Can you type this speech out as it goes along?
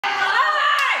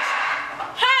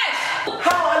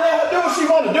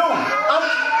want to do?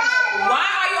 Why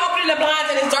are you opening the blinds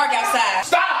and it's dark outside?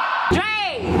 Stop!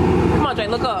 Dre! Come on, Dre,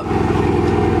 look up.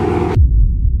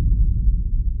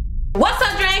 What's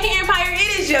up, Drekempire?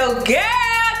 It is your girl,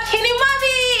 Kenny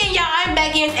Mommy, and y'all, I'm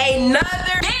back in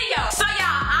another video. So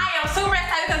y'all, I am super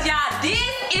excited because y'all, this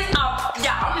is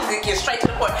I'm just gonna get straight to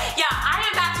the point. Y'all, I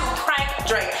am about to prank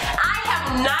Dre. I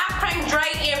have not pranked Dre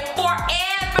in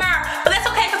forever, but that's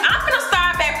okay because I'm gonna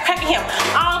start back pranking him.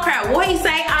 I don't care what he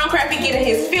say. I don't care if he get in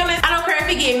his feelings. I don't care if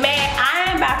he get mad.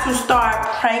 I am about to start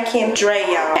pranking Dre,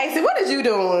 y'all. Hey, so what is you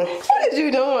doing? What is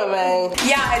you doing, man?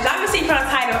 Y'all, as y'all can see from the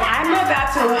title, I'm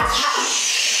about to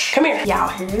come here. Y'all,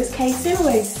 here is Casey and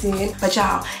Wasted. But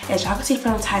y'all, as y'all can see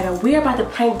from the title, we're about to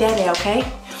prank Daddy, okay?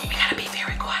 We gotta be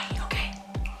very quiet, okay?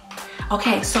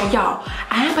 Okay, so y'all,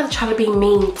 I am about to try to be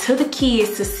mean to the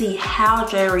kids to see how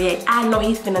Dre react. I know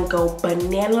he's finna go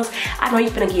bananas. I know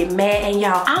he's finna get mad. And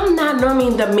y'all, I'm not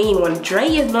normally the mean one. Dre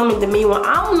is normally the mean one.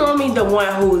 I'm normally the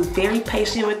one who is very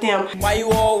patient with them. Why you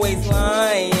always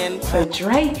lying? But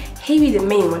Dre, he be the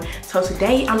mean one. So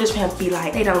today, I'm just gonna be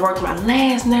like, they done worked my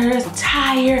last nerves. I'm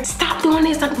tired. Stop doing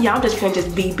this. Y'all, I'm just gonna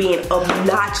be being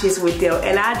obnoxious with them.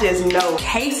 And I just know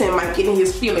Casey might get in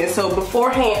his feelings. So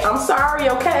beforehand, I'm sorry,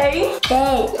 okay?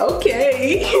 Okay.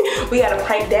 We gotta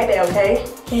prank Daddy, okay?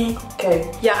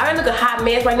 Okay. Yeah, I look a hot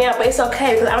mess right now, but it's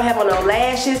okay because I don't have on no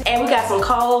lashes and we got some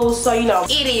colds, so you know,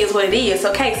 it is what it is.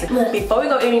 Okay, so before we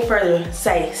go any further,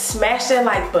 say, smash that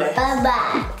like button.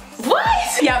 Bye-bye. What?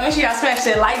 Y'all make sure y'all smash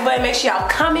that like button. Make sure y'all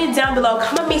comment down below.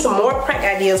 Comment me some more prank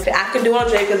ideas that I can do on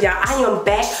Dre because y'all, I am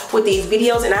back with these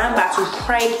videos and I'm about to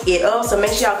prank it up. So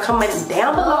make sure y'all comment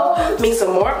down below me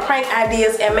some more prank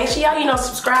ideas and make sure y'all, you know,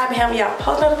 subscribe and have y'all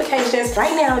post notifications.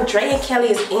 Right now, Dre and Kelly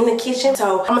is in the kitchen.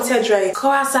 So I'm gonna tell Dre, go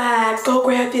outside, go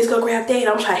grab this, go grab that. And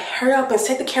I'm trying to hurry up and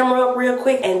set the camera up real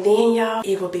quick and then y'all,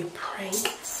 it will be prank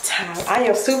time. I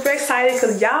am super excited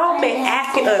because y'all been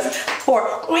asking us for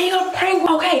when you gonna prank.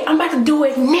 Okay, I'm about to do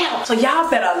it now. So y'all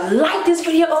better like this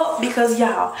video up because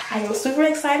y'all, I am super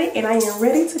excited and I am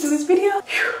ready to do this video.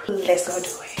 Let's go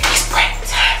do it. It's prank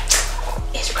time.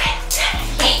 It's prank time.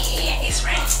 Yeah, it's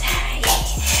prank time.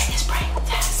 Yeah, it's prank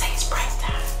time. Say it's prank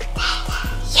time.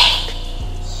 Yeah.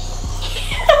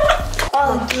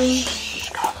 Oh, please.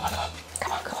 Come on.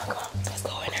 Let's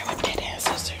go in there with that damn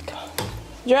sister. Come on.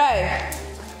 Dre.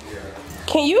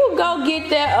 Can you go get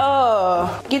that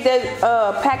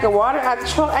pack of water out the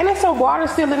trunk? Ain't there some water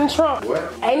still in the trunk? What?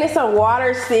 Ain't there some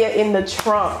water still in the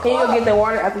trunk? Can you go get the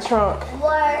water out the trunk?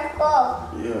 Where? Oh.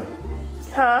 Yeah.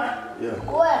 Huh? Yeah.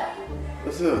 Where?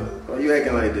 What's up? Why you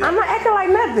acting like that? I'm not acting like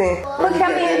nothing. Why Look you got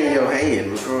how that in many. your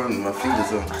hand, recording my feet or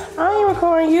something? I ain't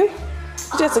recording you.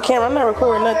 It's just a camera. I'm not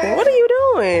recording nothing. What are you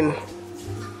doing?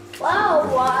 Wow,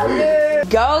 water.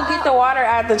 Go get the water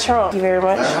out the trunk. Thank you very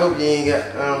much. I hope you ain't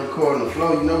got recording the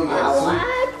floor. You know we got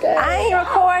soup. I ain't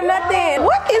recording nothing.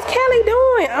 What is Kelly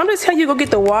doing? I'm just telling you to go get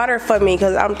the water for me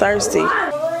because I'm thirsty. You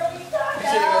said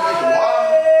you gonna get the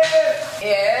water?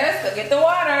 Yes, go get the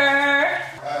water.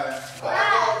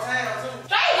 Uptown too.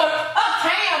 Straight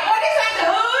uptown. Boy, this ain't the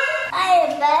hood. I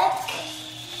am back.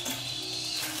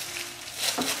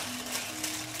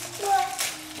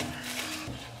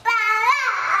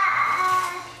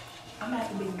 I'm about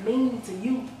to be mean to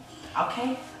you, okay?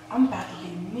 I'm about to be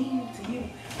mean to you.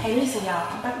 Hey, listen, y'all.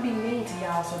 I'm about to be mean to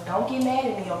y'all, so don't get mad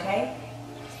at me, okay?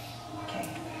 Okay.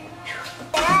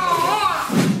 I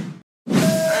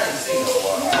ain't seen no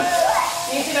water.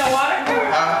 You ain't see no water?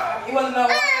 Huh? You wasn't no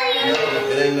water? No,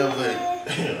 it ain't no but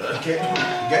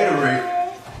Gatorade.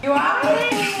 You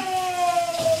alright?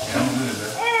 Yeah, I'm good,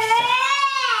 man.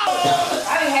 I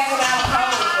didn't have it out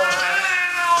cold,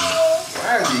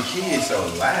 Why are these kids so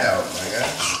loud, my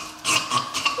God?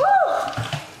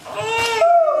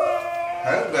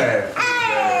 That's bad.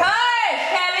 Hey,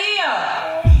 Kalia!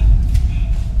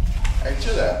 Hey,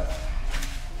 chill out.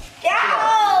 Yo,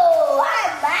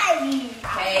 I'm baby.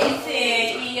 Hey,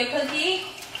 sis, eat your cookie?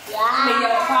 Yeah. Make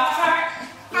your Pop-Tart?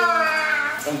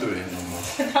 Don't do that no more.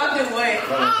 Don't do what?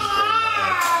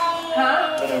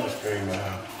 Huh? Don't ever scream at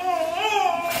her.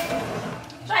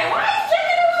 Jay, why are you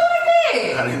drinking all like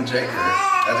this? I didn't drink her.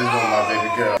 I just want my baby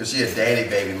girl. Cause she a daddy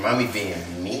baby. Mommy being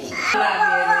mean.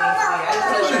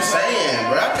 What you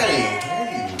saying, bro? I can't hear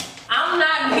you. I'm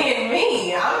not being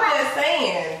mean. I'm just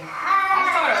saying. I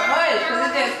told her hush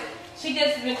because she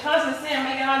just been constantly saying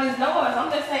making all this noise. I'm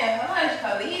just saying hush,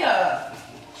 Kalia.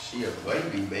 She a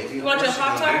baby, baby. You want your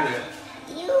Pop-Tart?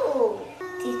 You.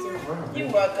 You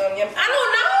welcome. I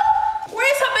don't know.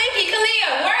 Where's her binky, Kalia?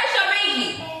 Where's your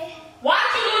binky? Why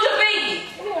did you lose your binky?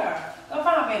 Come here. Go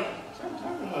find her binky. Stop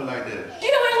talking to her like that. She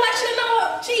don't act like she don't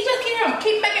know. She just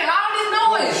keep making all this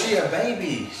noise. She a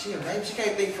baby. She a baby. baby. She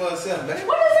can't think for herself, baby.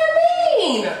 What does that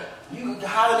mean? You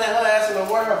hollering at her asking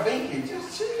her where her binky.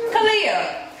 Just chill.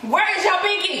 Kalia, where is your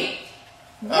binky?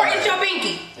 Where is your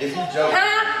binky? If you joking,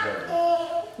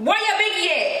 huh? Where your binky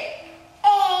at?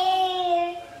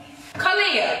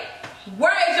 Kalia,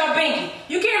 where is your binky?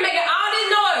 You can't make all this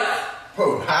noise.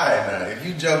 Bro, hi now. If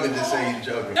you joking, just say you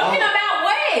joking. Joking about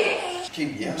what?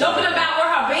 Keep yelling. Joking about where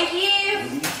her binky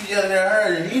is? You yelling at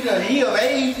her. He done healed,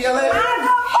 ain't he? Yelling at her. He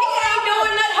ain't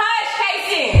doing nothing. Hush,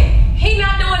 Casey. He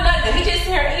not doing nothing. He just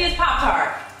here eat his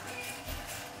Pop-Tart.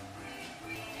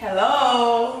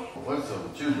 Hello. What's up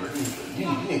with you, bro?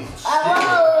 You need to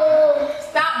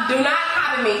Stop. Do not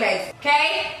copy me, Casey.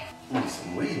 Okay? You need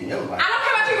some weed in your life. I don't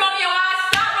care about you rolling your eyes.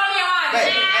 Stop rolling your eyes.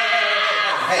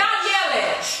 Hey. Stop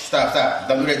yelling. Stop.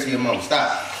 Don't do that to your mom.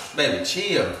 Stop. Baby,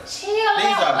 chill. Chill.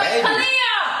 These are babies.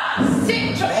 Kalia.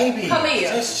 Sit. Baby,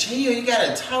 Kalia. just chill. You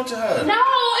gotta talk to her. No,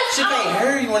 it's She can't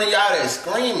hear you when y'all there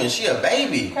screaming. She a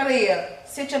baby. Kalia,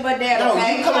 sit your butt down. No,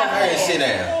 okay? you come over here and sit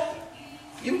down.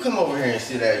 You come over here and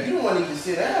sit down. You don't want to even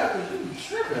sit down because you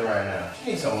tripping right now.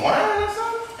 You need some wine or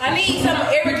something? I need some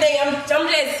everything. I'm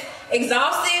just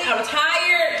exhausted. I'm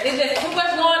tired. There's just too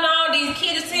much going on. These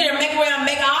kids are sitting there making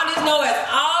all this noise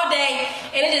all day,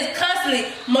 and it's just constantly,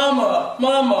 mama.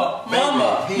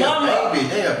 He a baby.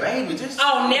 They a baby. Just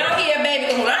oh, now he a baby.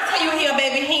 Because when I tell you he a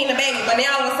baby, he ain't a baby. But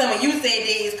now all of a sudden, when you said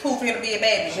that it's cool for him to be a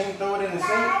baby. She ain't throw it in the sink.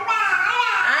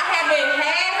 I haven't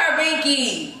had her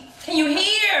binky. Can you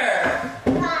hear?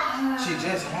 She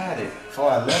just had it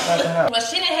before I left out the house. Well,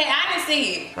 she didn't have. I didn't see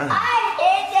it. I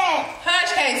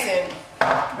Hush, Casey.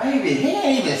 Baby, he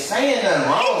ain't even saying nothing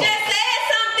wrong. He just said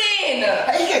something.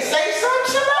 Hey, he can say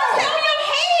something. Chill out. It's on your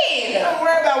head. Don't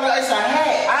worry about what it's a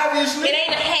hat. Obviously, It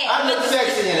ain't a hat. I look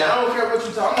sexy in it. I don't care what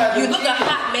you talking about. You look a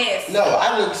hot mess. No,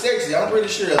 I look sexy. I'm pretty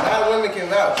sure a lot of women can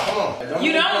vouch. Come on.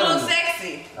 You don't look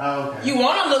sexy. Oh, okay. You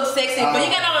want to look sexy, but you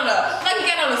got on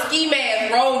a ski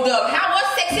mask rolled up. How was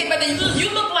sexy? But you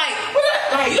look like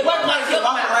you look like you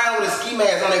walk around with a ski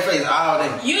mask on their face all day.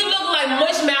 You look like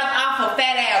mush mouth off of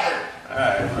Fat Albert.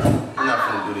 Alright, bro. I'm not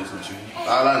finna do this with you.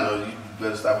 All I know, you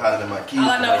better stop hollering at my kids. All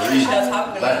I know is you should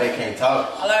talk to me. Like they can't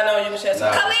talk. All I know is you should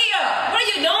talk. Kalia, what are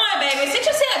you doing, baby? Sit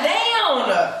yourself down.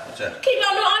 Keep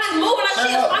on doing all this moving like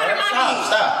shit.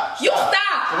 Stop. You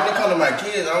stop. So when it comes to my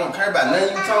kids, I don't care about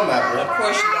nothing you talking about, bro. Of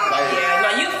course you don't. Like, Yeah, no,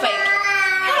 you fake.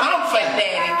 I'm fake.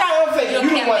 Daddy. I'm fake. You You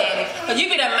don't the one. daddy. Cause you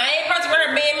be the main person for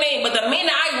her being mean, but the minute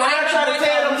I try to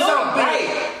tell them something, right?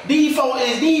 These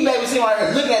babies sitting right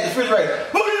here looking at the refrigerator.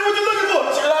 What you looking for?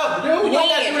 Shut up, dude. You don't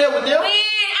got to do that with them.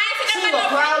 She a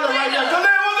problem right now. Come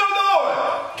here, what's doing?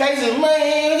 Casey,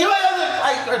 man, you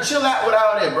like chill out with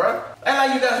all that, bro. Act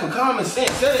like you got some common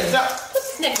sense. That is out. Put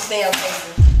this next down,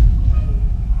 Casey.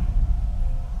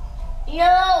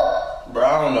 Bro,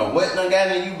 I don't know what done got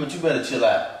in you, but you better chill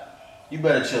out. You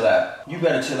better chill out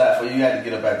before you have to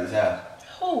get up out this house.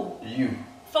 Who? You.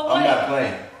 For what? I'm not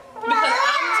playing. Because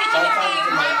I'm teaching the kids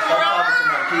right from Stop wrong. talking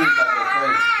to my kids like they're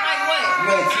crazy. Like what? You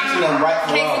ain't teaching them right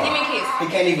from Casey, wrong. give me a kiss. He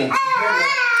can't even hear me.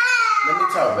 Let me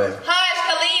talk, baby. Hush,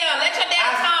 Kalia. Let your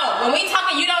dad talk. When we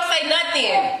talking, you don't say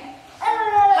nothing.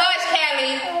 Hush,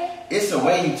 Callie. It's the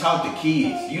way you talk to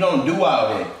kids. You don't do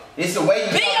all that. It's the way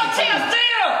you Be your talk to tail kids.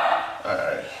 still.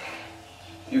 Alright.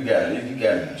 You got it. You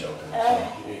got to be joking.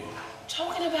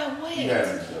 Talking about what? You got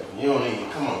to be joking. You don't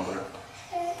need. Come on, bro.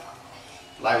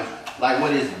 Like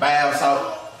what is bath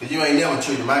salt? Cause you ain't never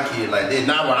treated my kid like that.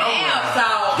 Not what I'm. Bath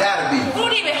salt. Gotta be. You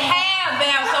don't even have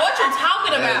bath salt. What you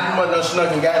talking You about? must have snuck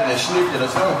and got it and sniffed it or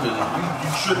something.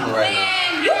 Cause you tripping right now. Man,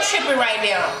 you tripping right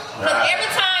now. Cause every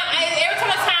time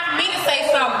it's time for me to say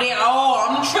something, then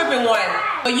I'm tripping one.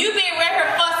 But you been right here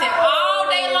fussing all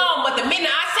day long. But the minute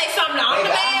I say something, I'm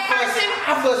the bad person.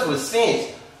 I fuss with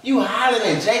sense. You hollering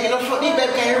and jaking. These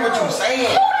baby can't hear what you saying.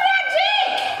 Who did I dick?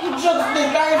 You just this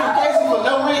thing for Casey for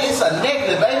no reason. It's a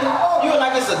negative, baby. You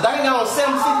like it's a dang on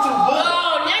 762 bullet.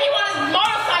 Oh, now you want his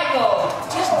motorcycle.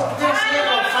 Just still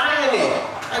gonna find it.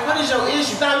 Like, what is your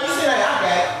issue? Now you say that I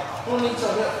got it. Who needs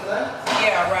your help for that?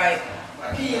 Yeah, right.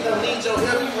 My kids don't need your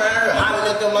help. You right here hollering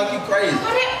at them like you crazy.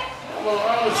 What it? What's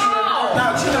wrong with you? No,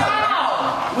 chill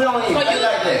out. We don't even play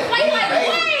like that. Play We like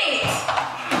babies.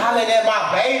 what? Hollering at my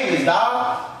babies,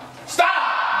 dog.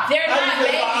 Stop! They're How not you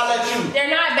feel if I holler at you? babies.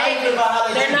 They're not How you feel babies. if I holler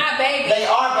at They're you? not babies. They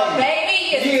are babies. A baby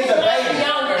is He is 2 a months baby.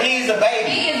 younger. He's a baby.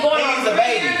 He is going He's on a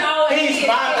baby. 3 years old and He's he is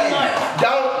my 10 baby. months.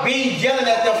 Don't be yelling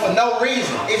at them for no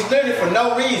reason. It's literally for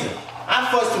no reason. I'm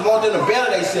supposed to want them to better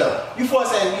themselves. You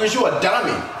supposed to say because you a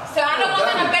dummy. So I don't want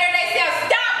them to better themselves.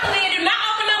 Stop, Kalia. Do not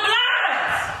open them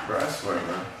blinds. Bro, I swear,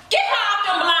 bro. Get her off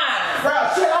them blinds. Bro,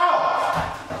 chill out.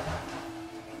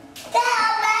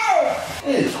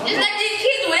 Just let these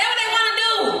kids do whatever they want to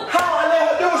do. How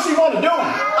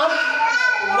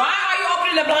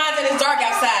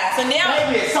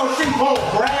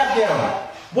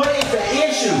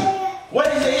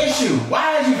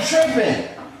tripping?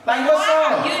 Like, what's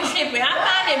up? You tripping? I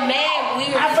find it mad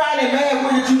weird. I find it mad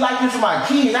weird that you like this with my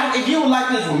kids. If you would like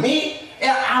this with me, I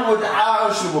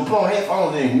should have put on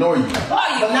headphones and ignore you.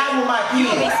 But not with my kids.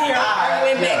 You be serious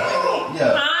arguing back with me.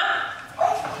 Yeah. Huh?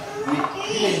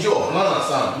 You need your blunt or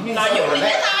something. You need something to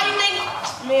relax. How you think?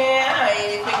 Man, I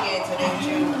ain't even thinking into that,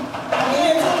 you.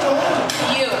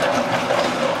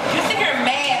 You sit here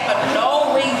mad for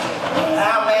no reason.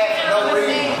 I'm mad for no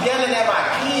reason. Yelling at my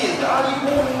kids. All you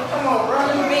doing? Come on, bro.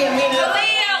 You being mean.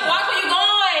 Khalil, watch where you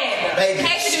going. Baby,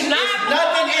 Casey, do not there's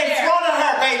nothing in front of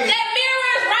her, baby. That mirror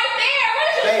is right there. What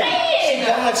is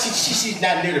you saying? She's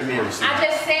not near the mirror. I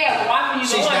just said, watch where you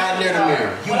going. She's not near the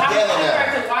mirror. You yelling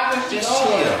at her. Just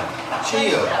chill.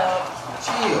 Chill.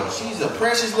 She's a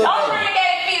precious little Don't baby. bring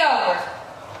that feet over.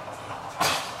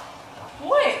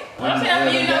 What? I'm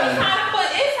telling you,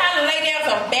 it's time to lay down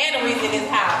some batteries in this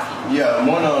house. Yeah,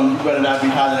 one of them, you better not be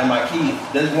hollering at my kids.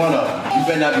 There's one of them. You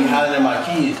better not be hollering at my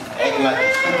kids. Acting like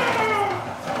this.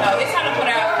 No, it's time to put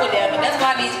our foot down. But that's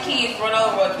why these kids run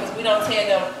over us, because we don't tell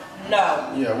them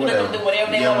no. Yeah, we let them do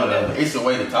whatever they want to do. It's a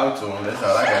way to talk to them. That's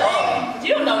all I got.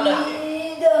 You don't know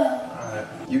nothing. Alright,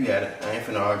 you got it. I ain't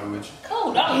finna argue with you.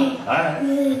 Cool, don't you? Alright.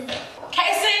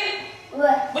 Casey,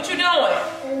 what you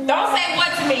doing? Don't say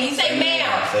what to me. You say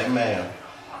ma'am. Say ma'am.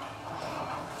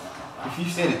 If you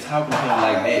said to talk to him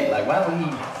like that, like why would he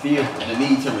feel the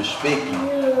need to respect you?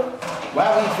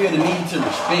 Why would he feel the need to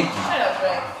respect you? Shut up,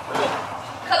 Dre.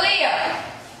 Khalil.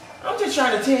 I'm just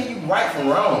trying to tell you right from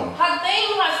wrong. Her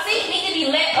seat need to be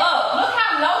let up. Look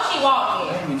how low she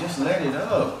walking. Baby, just let it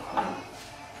up.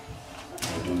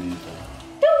 We'll do these things.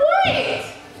 Do what?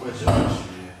 What's your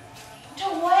issue? Do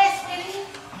what, sweetie?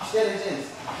 You said it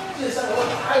just so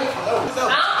uptight. I'm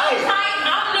uptight.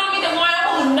 I'm normally the one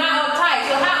who's not uptight.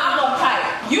 So how I'm uptight?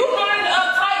 You learned the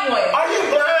uptight way. Are you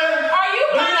blind? Are you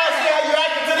blind? Do you not see how you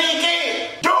acting to these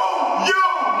kids? Do you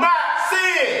not see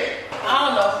it? I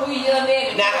don't know who you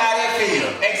live. Now how that feel?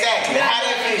 Exactly. How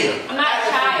that feel? I'm not a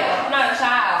child. I'm not a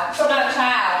child. I'm not a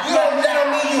child. You don't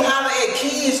mean you holler at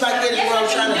kids like that. Is what I'm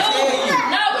trying to tell you.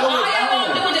 No, all y'all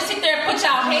gonna do is just sit there and put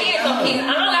y'all hands on kids.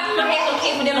 I don't got to put my hands on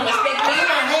kids, but they don't respect me.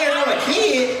 Put my hands on a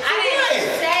kid. I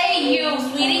didn't say you,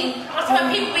 sweetie. I'm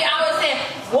telling people be always saying,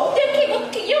 whoop them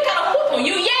kids. You gotta whoop them.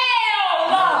 You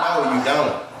yell. No, you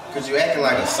don't. Cause you acting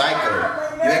like a psycho.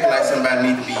 You acting like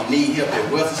somebody need help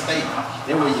at Western State.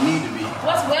 That's where you need to be.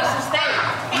 What's Western State?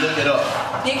 Look it up.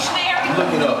 Dictionary?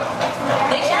 Look it up.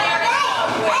 Dictionary?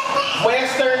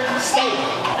 Western State.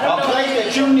 A place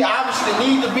that you obviously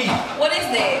need to be. What is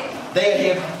that? They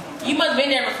here. You must have been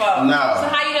there before. No. So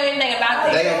how you know anything about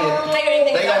that? They here. How you know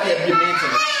anything They about got here that? if you're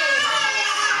mentioning.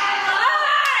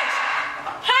 Hush!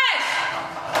 Hush!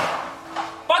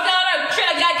 Fuck all that shit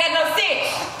like y'all got no sense.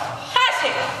 Hush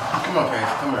it! Come on,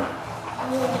 Casey. Come here.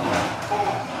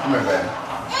 Come here, baby.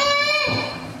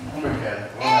 Come here,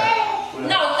 Casey.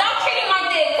 No, stop treating like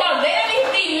that. Cause they don't need to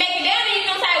be making, they don't need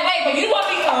no type of way, but you want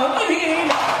to be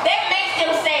that makes them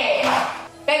sad.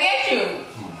 Baby, that's you.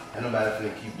 Ain't nobody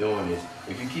finna keep doing this.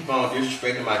 If you keep on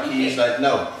disrespecting my kids, like,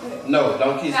 no,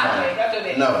 don't kiss Stop mine. it, don't do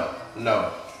that.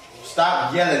 No.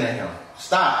 Stop yelling at him.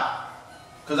 Stop.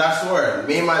 Cause I swear,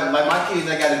 me and my kids,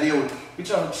 I gotta deal with. You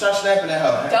start snapping at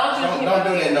her. Don't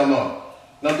do that no more.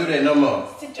 Don't do that no more.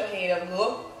 Sit your head up,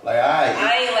 good. Like, alright.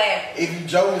 I ain't laughing. If you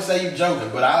joking, say you joking,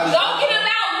 but I was Joking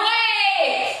about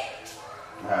what?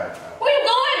 Alright. Where you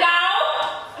going,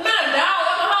 dog? I'm not a dog.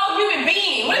 I'm a whole human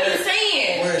being. What are you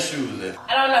saying? Where are shoes at?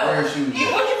 I don't know. Where are shoes at?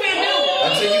 What you finna do?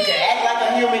 Until you can act like a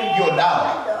human, you're a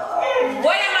dog.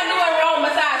 What am I doing wrong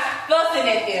besides fussing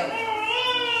at them?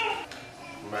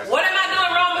 What am I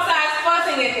doing wrong besides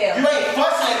fussing at them? You ain't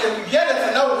fussing at them, you yelling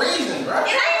for no reason, bro.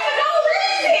 It ain't for no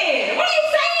reason. What are you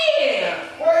saying?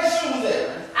 Where are shoes at,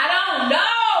 bro? I don't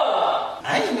know.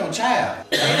 I ain't no child.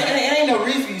 It ain't no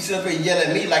reason for you to sit up here and yell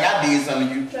at me like I did something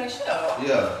to you. Like, shut up.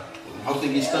 Yeah. Hope they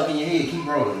get stuck in your head. Keep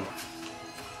rolling.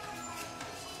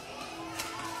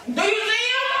 Do you see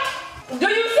him? Do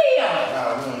you see him?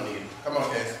 Nah, we don't need it. Come on,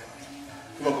 Casey.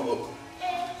 Come on.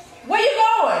 Where you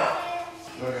going?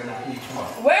 Come on.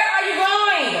 Where are you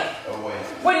going? Away.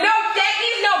 With no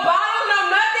jackies, no bottles, no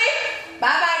nothing?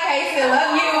 Bye-bye, Casey.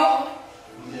 Love you.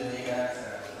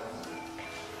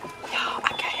 Y'all,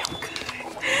 okay, I'm good.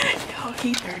 Y'all, he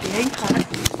 38 hot.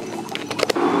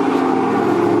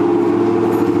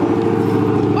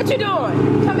 What you doing?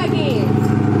 Come back in.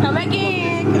 Come back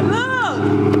in. Look.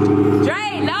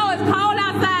 Dre, no, it's cold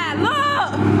outside.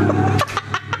 Look.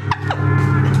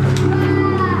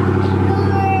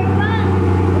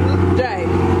 Dre,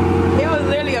 it was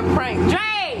literally a prank.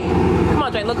 Dre! Come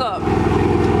on, Dre, look up.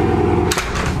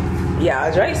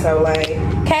 Yeah, Dre so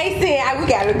lame. Casey, we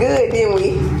got it good, didn't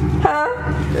we? Huh?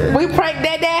 We pranked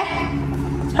Dad?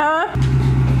 Huh?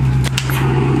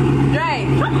 Dre,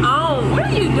 come on. What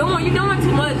are you doing? You're doing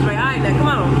too much, Dre. Alright, now come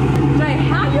on. Dre,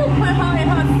 how you put her in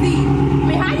her seat? I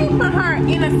mean, how you put her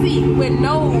in a seat with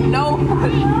no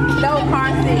car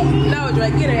seat? No, Dre,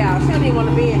 get her out. She don't even want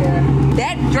to be in there.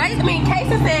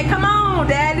 Casey said, come on,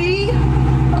 Daddy.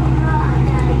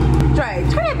 Dre,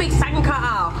 turn that big second car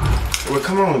off. Well,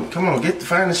 come on,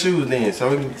 find the shoes then,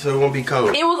 so it won't be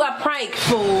cold. It was a prank,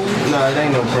 fool. No, it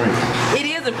ain't no prank. It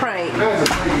is a prank. That's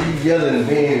a prank. You yelling and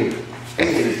being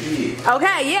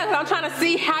okay, yeah, cause I'm trying to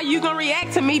see how you gonna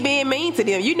react to me being mean to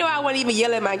them. You know I wouldn't even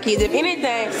yell at my kids. If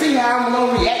anything, see how I'm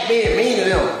gonna react being mean to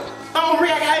them. I'm gonna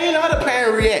react how any other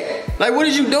parent react. Like, what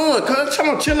is you doing, cuz? Come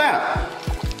on, chill out.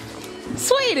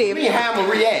 Sweetie. Me how I'm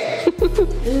gonna react.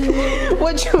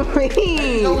 What you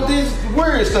mean? You know this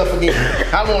weird stuff again.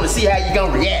 I want to see how you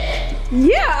gonna react.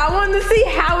 Yeah, I wanted to see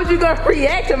how would you gonna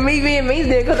react to me being mean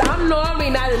there, cause I'm normally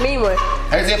not a mean one.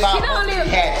 As if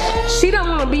She don't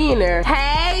want to be in there.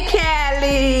 Hey,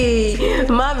 Kelly,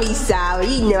 Mommy sorry.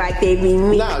 You know I can't be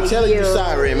mean. No, tell her you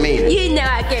sorry and mean it. You know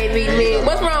I can't be mean.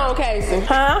 What's wrong, Casey?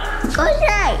 Huh?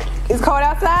 Okay. It's cold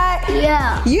outside?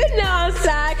 Yeah. You know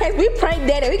outside, Casey. We pranked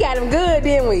Daddy. We got him good,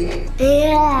 didn't we?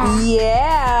 Yeah.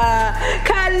 Yeah.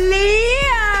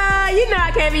 Kalia, you know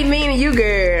I can't be mean to you,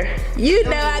 girl. You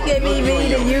know I can't be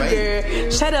mean to you,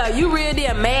 girl. Shut up. You really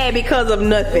are mad because of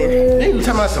nothing. They talking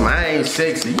about some I ain't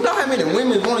sexy. You know how many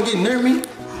women want to get near me?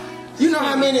 You know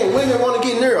how many women want to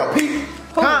get near a pig?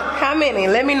 Huh? How many?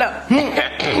 Let me know.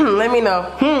 Let me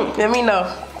know. Let me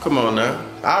know. Come on now.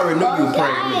 I already knew you were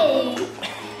pranking me.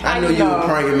 I knew you were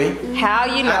pranking me. How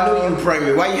you know? I knew you were pranking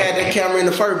me. Why you had that camera in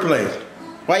the first place?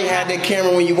 Why you had that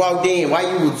camera when you walked in? Why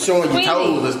you was showing your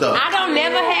toes and stuff? I don't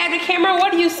never have the camera.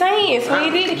 What are you saying,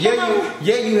 sweetie? You had, but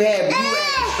you acting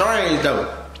strange though.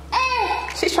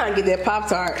 She's trying to get that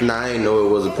Pop-Tart. Nah, I ain't know it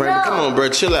was a prank. No. Come on, bro,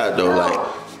 chill out though.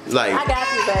 Like. I got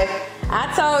you, babe.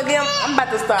 I told them I'm about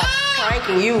to start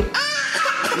pranking you.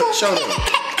 Show them.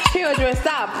 Children,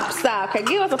 stop. Okay,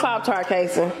 give us a Pop-Tart,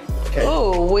 Casey. Okay.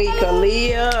 Oh, we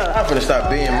Kalia. I'm finna stop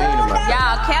being mean to my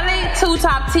y'all, Kelly, 2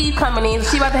 top teeth coming in.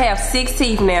 She about to have 6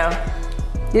 teeth now.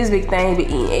 This big thing be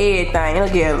eating everything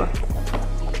together.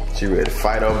 She ready to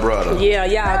fight her brother. Yeah,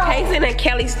 y'all. Casey and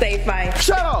Kelly stay fighting.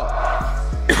 Shut up!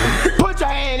 Put your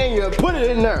hand in here. Put it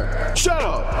in there. Shut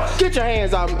up. Get your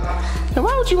hands off me. And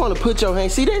why would you want to put your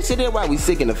hands? See, that's why we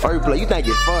sick in the first place. You think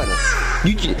it's funny.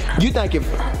 You think it.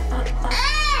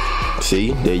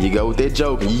 See, there you go with that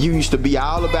joke. You used to be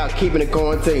all about keeping it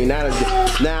quarantine. Now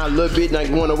a little bit like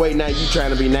going away. Now you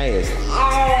trying to be nasty.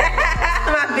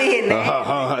 I'm being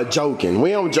nasty. Joking.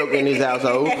 We don't joke in this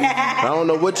household. I don't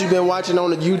know what you've been watching on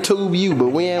the YouTube, but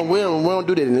we don't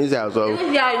do that in this household.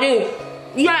 Y'all do.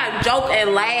 You gotta joke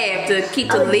and laugh to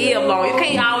live long. You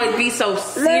can't always be so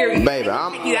serious. Baby,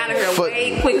 I'm you out of here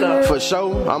way quicker. For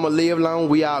sure, I'ma live long.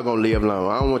 We all gonna live long.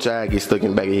 I don't want y'all to get stuck in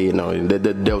the back of the head. No,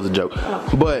 that was a joke.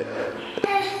 But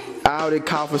all that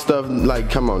coughing stuff, like,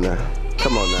 come on now.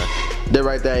 That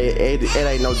right there, it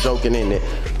ain't no joking in it.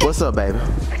 What's up, baby?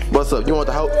 What's up? You want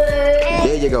the hope?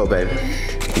 There you go, baby.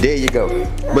 There you go.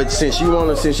 But since you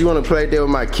wanna play there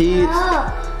with my kids.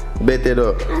 Bet that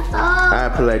up. I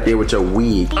play like that with your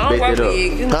wig. I don't Bet that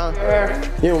wig. Up. Huh?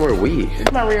 You don't wear a wig.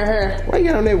 It's my real hair. Why you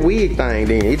got on that wig thing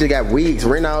then? He just got wigs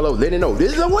written all over. Let it know.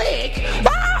 This is a wig.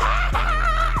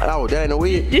 Oh, that ain't a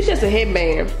wig? This just a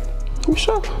headband. You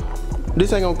sure?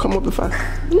 This ain't gonna come up if I...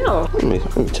 No. Let me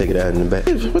take it out in the back.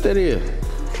 What that is?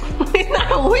 It's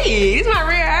not a wig. It's my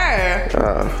real hair.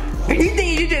 You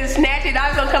think you just snatch it out,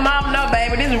 it's gonna come off? No,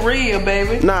 baby. This is real,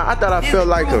 baby. Nah, I thought I felt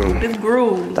like a... This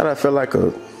groove. I thought I felt like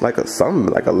a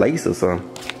something, like a lace or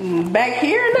something. Back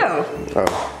here, no.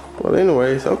 Oh. Well,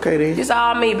 anyways, okay then. It's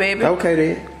all me, baby. Okay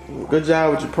then. Good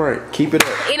job with your prank. Keep it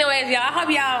up. Anyways, y'all, I hope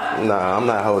y'all... Nah, I'm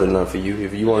not holding nothing for you.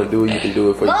 If you want to do it, you can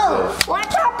do it for yourself.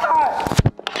 Watch your part.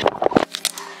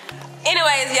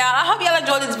 Anyways, y'all, I hope y'all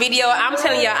enjoyed this video. I'm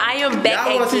telling y'all, I am back.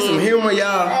 Y'all want to see some humor,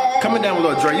 y'all? Comment down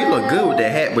below. Dre, you look good with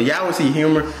that hat, but y'all want to see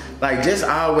humor? Like, just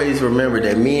always remember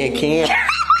that me and Kim...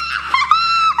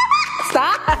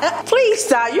 Stop. Please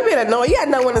stop. You better know. You gotta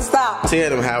know when to stop. Tell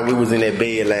them how we was in that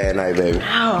bed last night, baby.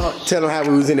 Oh. Tell them how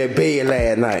we was in that bed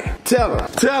last night. Tell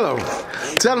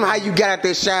them how you got out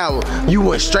that shower. You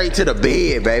went straight to the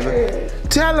bed, baby.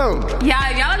 Tell them.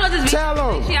 Y'all know this video. Tell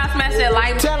them. Y'all smash that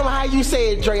like. Tell them how you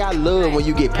said, Dre, I love when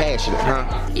you get passionate, huh?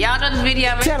 Y'all know this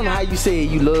video. Tell them how you said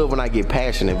you love when I get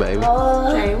passionate, baby.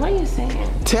 Dre, what are you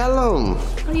saying? Tell them.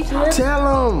 What are you talking about?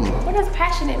 Tell them. What does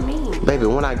passionate mean? Baby,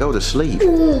 when I go to sleep.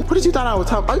 What did you thought I was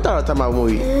talking about? You thought I was talking about when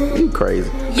we... You crazy.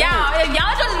 Y'all, if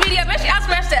y'all enjoyed this video, make sure y'all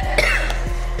smash that.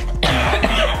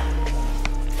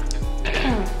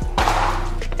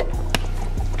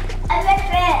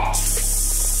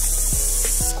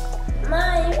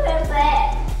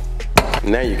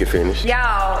 Now you can finish.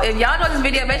 Y'all, if y'all know this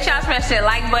video, make sure y'all smash that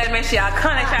like button, make sure y'all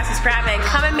comment, try to subscribe, and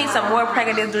comment me some more prank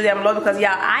ideas to do down below because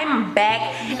y'all, I'm back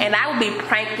and I will be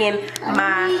pranking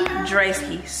my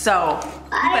Drakey. So,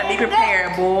 you better be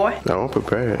prepared, boy. No, I'm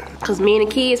prepared. Cause me and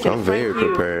the kids I'm very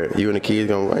prepared. You and the kids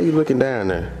going, why are you looking down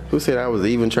there? Who said I was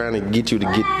even trying to get you to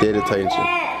get that attention?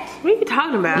 What are you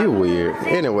talking about? You weird.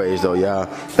 Anyways though, y'all,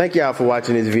 thank y'all for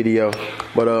watching this video.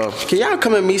 But can y'all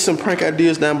come and meet some prank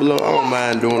ideas down below? I don't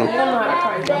mind doing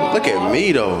them. Look at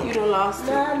me though. You done lost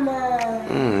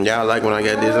it. Y'all like when I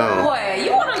got this on? Boy,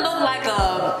 you wanna look like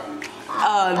a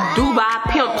Dubai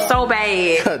pimp so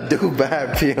bad. A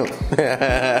Dubai pimp.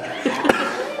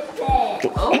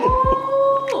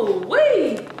 Oh,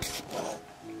 wait.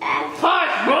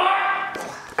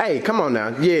 Hey, come on now.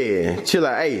 Yeah, chill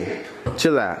out. Hey,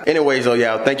 chill out. Anyways though,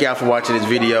 y'all, thank y'all for watching this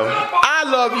video. I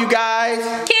love you guys.